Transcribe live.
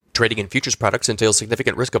Trading in futures products entails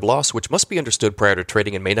significant risk of loss, which must be understood prior to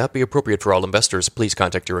trading and may not be appropriate for all investors. Please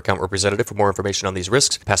contact your account representative for more information on these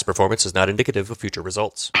risks. Past performance is not indicative of future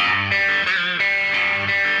results.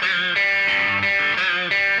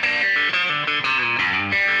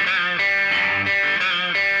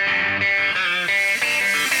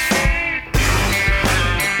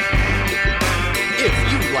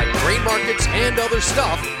 If you like grain markets and other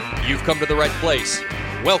stuff, you've come to the right place.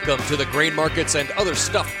 Welcome to the Grain Markets and Other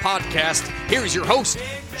Stuff podcast. Here's your host,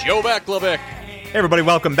 Joe Vaclavic. Hey everybody,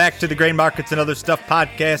 welcome back to the Grain Markets and Other Stuff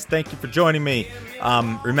podcast. Thank you for joining me.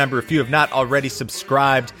 Remember, if you have not already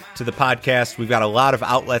subscribed to the podcast, we've got a lot of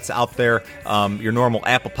outlets out there. Your normal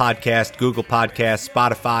Apple Podcast, Google Podcast,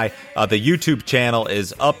 Spotify. The YouTube channel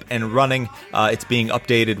is up and running. It's being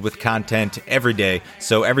updated with content every day.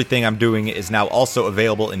 So everything I'm doing is now also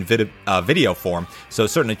available in video form. So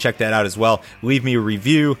certainly check that out as well. Leave me a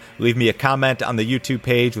review. Leave me a comment on the YouTube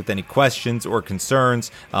page with any questions or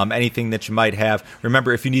concerns, anything that you might have.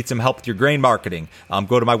 Remember, if you need some help with your grain marketing,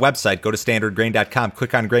 go to my website, go to standardgrain.com,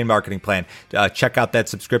 click on Grain Marketing Plan, check out that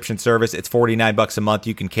subscription service. It's $49 a month.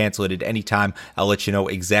 You can cancel it at any time. I'll let you know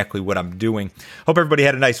exactly what I'm doing. Hope everybody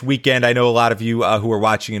had a nice weekend. I know a lot of you who are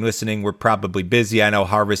watching and listening were probably busy. I know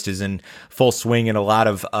harvest is in full swing in a lot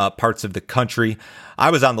of parts of the country. I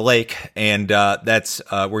was on the lake, and that's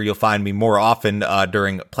where you'll find me more often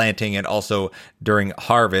during planting and also during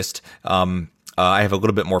harvest. I have a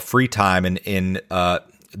little bit more free time in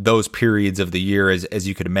those periods of the year, as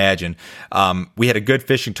you could imagine. We had a good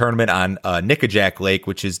fishing tournament on Nickajack Lake,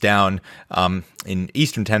 which is down in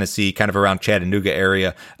eastern Tennessee, kind of around Chattanooga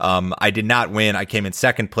area. I did not win. I came in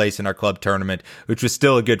second place in our club tournament, which was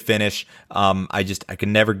still a good finish. I could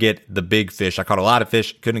never get the big fish. I caught a lot of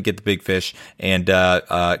fish, couldn't get the big fish, and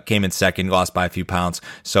came in second, lost by a few pounds.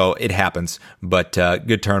 So it happens, but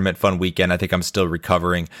good tournament, fun weekend. I think I'm still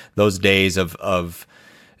recovering. Those days of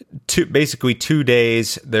basically 2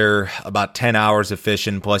 days, they're about 10 hours of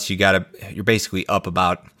fishing, plus you're basically up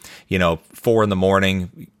about 4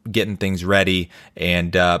 a.m, getting things ready,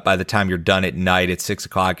 and by the time you're done at night at 6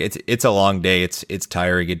 o'clock, it's a long day. It's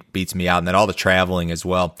tiring. It beats me out, and then all the traveling as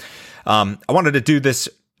well. I wanted to do this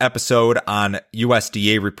episode on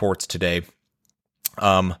USDA reports today.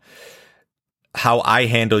 How I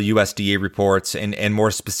handle USDA reports, and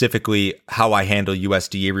more specifically, how I handle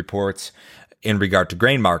USDA reports in regard to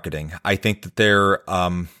grain marketing. I think that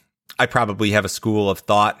I probably have a school of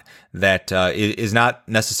thought that is not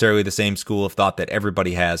necessarily the same school of thought that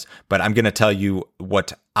everybody has, but I'm going to tell you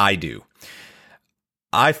what I do.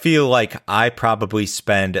 I feel like I probably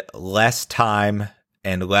spend less time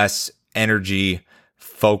and less energy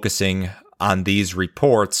focusing on these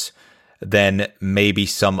reports than maybe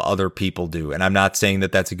some other people do. And I'm not saying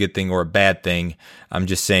that that's a good thing or a bad thing. I'm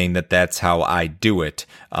just saying that that's how I do it.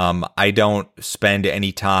 I don't spend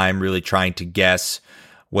any time really trying to guess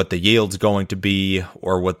what the yield's going to be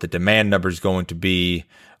or what the demand number's going to be,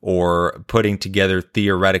 or putting together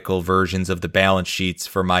theoretical versions of the balance sheets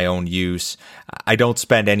for my own use. I don't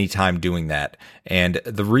spend any time doing that. And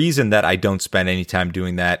the reason that I don't spend any time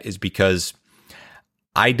doing that is because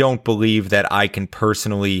I don't believe that I can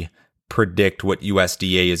personally predict what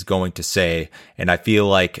USDA is going to say. And I feel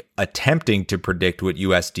like attempting to predict what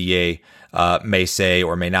USDA may say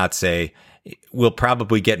or may not say will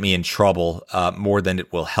probably get me in trouble more than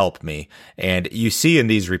it will help me. And you see in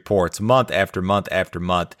these reports, month after month after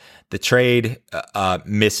month, the trade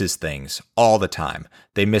misses things all the time.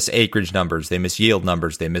 They miss acreage numbers, they miss yield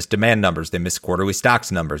numbers, they miss demand numbers, they miss quarterly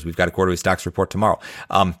stocks numbers. We've got a quarterly stocks report tomorrow.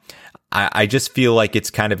 I just feel like it's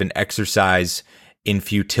kind of an exercise in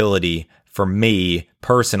futility for me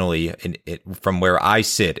personally, from where I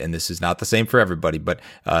sit, and this is not the same for everybody, but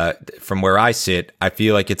from where I sit, I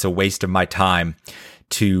feel like it's a waste of my time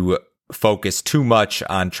to focus too much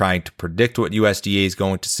on trying to predict what USDA is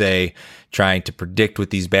going to say, trying to predict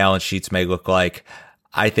what these balance sheets may look like.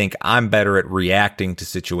 I think I'm better at reacting to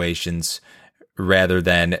situations rather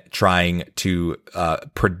than trying to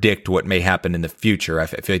predict what may happen in the future. I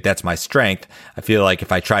feel like that's my strength. I feel like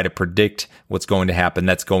if I try to predict what's going to happen,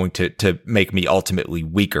 that's going to make me ultimately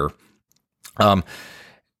weaker.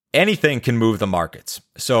 Anything can move the markets.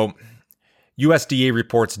 So USDA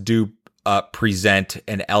reports do present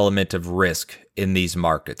an element of risk in these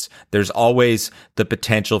markets. There's always the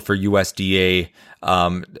potential for USDA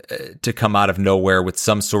to come out of nowhere with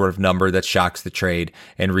some sort of number that shocks the trade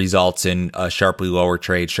and results in a sharply lower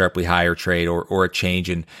trade, sharply higher trade, or a change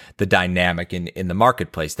in the dynamic in the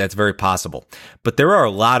marketplace. That's very possible. But there are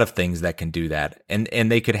a lot of things that can do that, and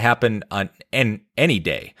they could happen on any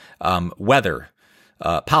day. Weather,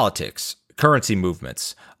 politics, currency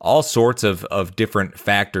movements, all sorts of different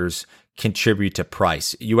factors contribute to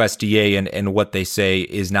price. USDA and what they say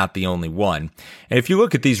is not the only one. And if you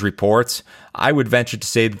look at these reports, I would venture to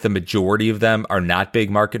say that the majority of them are not big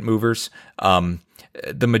market movers.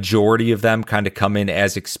 The majority of them kind of come in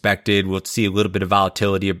as expected. We'll see a little bit of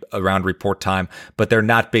volatility around report time, but they're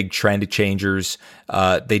not big trend changers.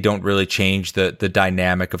 They don't really change the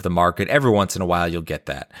dynamic of the market. Every once in a while, you'll get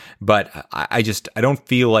that. But I don't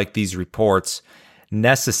feel like these reports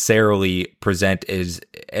necessarily present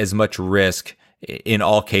as much risk in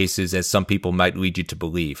all cases as some people might lead you to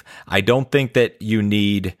believe. I don't think that you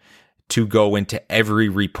need to go into every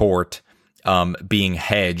report being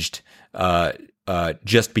hedged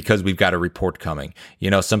just because we've got a report coming.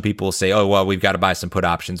 Some people will say, oh, well, we've got to buy some put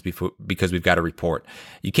options because we've got a report.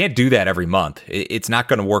 You can't do that every month. It's not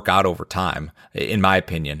going to work out over time, in my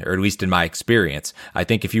opinion, or at least in my experience. I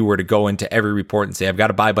think if you were to go into every report and say, I've got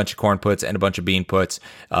to buy a bunch of corn puts and a bunch of bean puts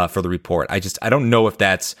for the report, I don't know if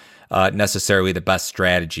that's necessarily the best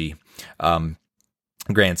strategy.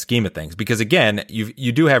 Grand scheme of things, because again,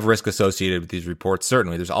 you do have risk associated with these reports.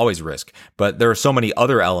 Certainly, there's always risk, but there are so many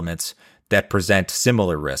other elements that present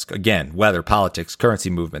similar risk. Again, weather, politics, currency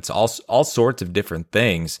movements, all sorts of different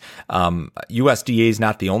things. USDA is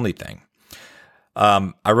not the only thing.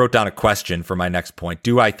 I wrote down a question for my next point.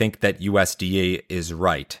 Do I think that USDA is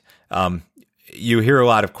right? You hear a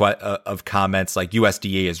lot of comments like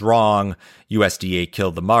USDA is wrong, USDA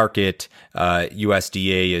killed the market,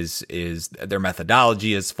 USDA is their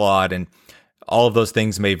methodology is flawed, and all of those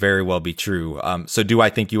things may very well be true. So do I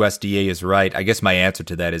think USDA is right? I guess my answer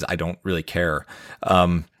to that is I don't really care.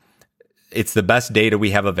 It's the best data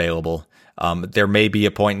we have available. There may be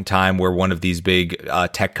a point in time where one of these big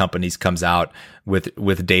tech companies comes out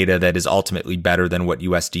with data that is ultimately better than what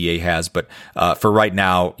USDA has. But for right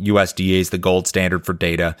now, USDA is the gold standard for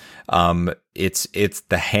data. It's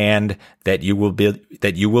the hand that you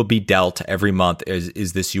will be dealt every month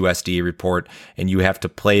is this USDA report, and you have to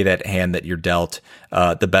play that hand that you're dealt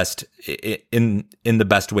the best in the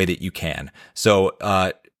best way that you can. So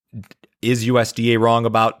is USDA wrong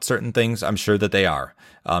about certain things? I'm sure that they are.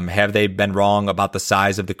 Have they been wrong about the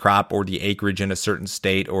size of the crop or the acreage in a certain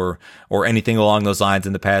state or anything along those lines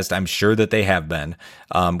in the past? I'm sure that they have been.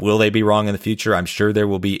 Will they be wrong in the future? I'm sure there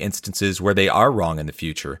will be instances where they are wrong in the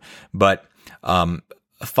future. But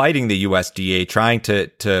fighting the USDA, trying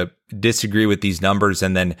to disagree with these numbers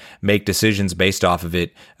and then make decisions based off of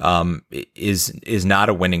it is not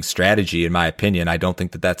a winning strategy, in my opinion. I don't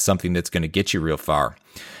think that that's something that's going to get you real far.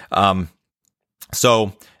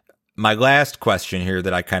 So my last question here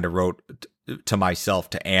that I kind of wrote to myself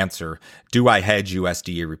to answer, do I hedge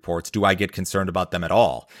USDA reports? Do I get concerned about them at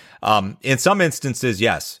all? In some instances,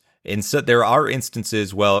 yes. There are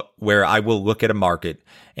instances where I will look at a market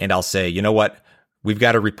and I'll say, you know what, we've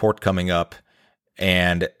got a report coming up,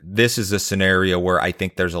 and this is a scenario where I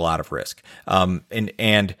think there's a lot of risk.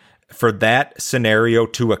 And for that scenario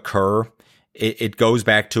to occur, it goes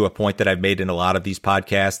back to a point that I've made in a lot of these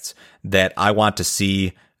podcasts that I want to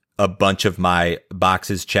see a bunch of my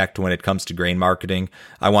boxes checked when it comes to grain marketing.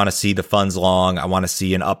 I want to see the funds long. I want to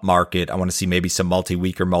see an up market. I want to see maybe some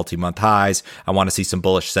multi-week or multi-month highs. I want to see some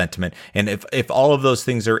bullish sentiment. And if all of those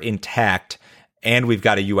things are intact and we've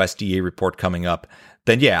got a USDA report coming up,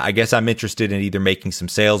 then yeah, I guess I'm interested in either making some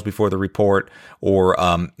sales before the report or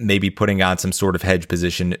maybe putting on some sort of hedge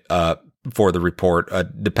position for the report,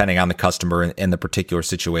 depending on the customer and the particular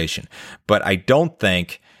situation. But I don't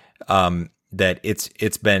think that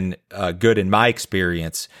it's been good in my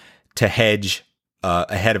experience to hedge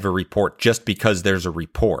ahead of a report just because there's a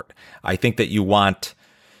report. I think that you want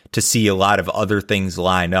to see a lot of other things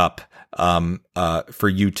line up for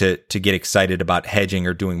you to get excited about hedging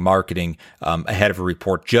or doing marketing ahead of a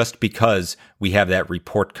report just because we have that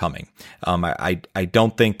report coming. I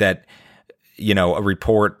don't think that, you know, a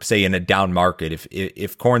report, say in a down market,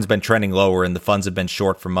 if corn's been trending lower and the funds have been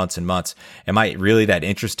short for months and months, am I really that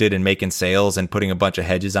interested in making sales and putting a bunch of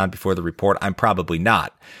hedges on before the report? I'm probably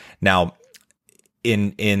not. Now,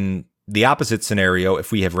 in the opposite scenario,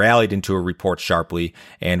 if we have rallied into a report sharply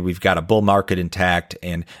and we've got a bull market intact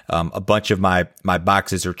and a bunch of my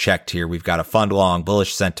boxes are checked here, we've got a fund long,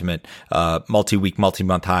 bullish sentiment, multi-week,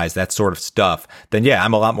 multi-month highs, that sort of stuff, then yeah,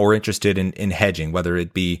 I'm a lot more interested in hedging, whether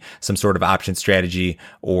it be some sort of option strategy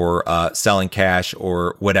or selling cash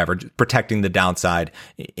or whatever, protecting the downside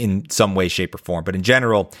in some way, shape, or form. But in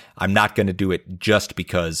general, I'm not going to do it just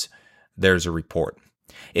because there's a report.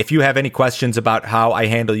 If you have any questions about how I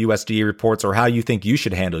handle USDA reports or how you think you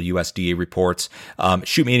should handle USDA reports,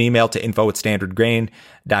 shoot me an email to info@standardgrain.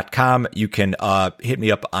 standardgrain.com. You can hit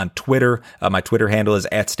me up on Twitter. My Twitter handle is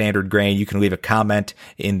 @standardgrain. You can leave a comment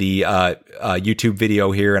in the YouTube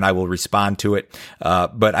video here, and I will respond to it.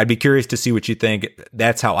 But I'd be curious to see what you think.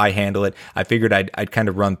 That's how I handle it. I figured I'd kind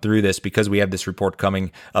of run through this because we have this report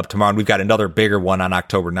coming up tomorrow, and we've got another bigger one on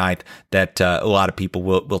October 9th that a lot of people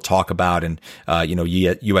will talk about. And,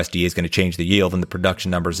 USDA is going to change the yield and the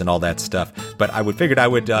production numbers and all that stuff. But I figured I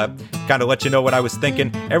would kind of let you know what I was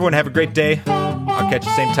thinking. Everyone have a great day. I'll catch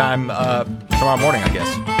you same time tomorrow morning, I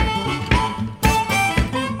guess.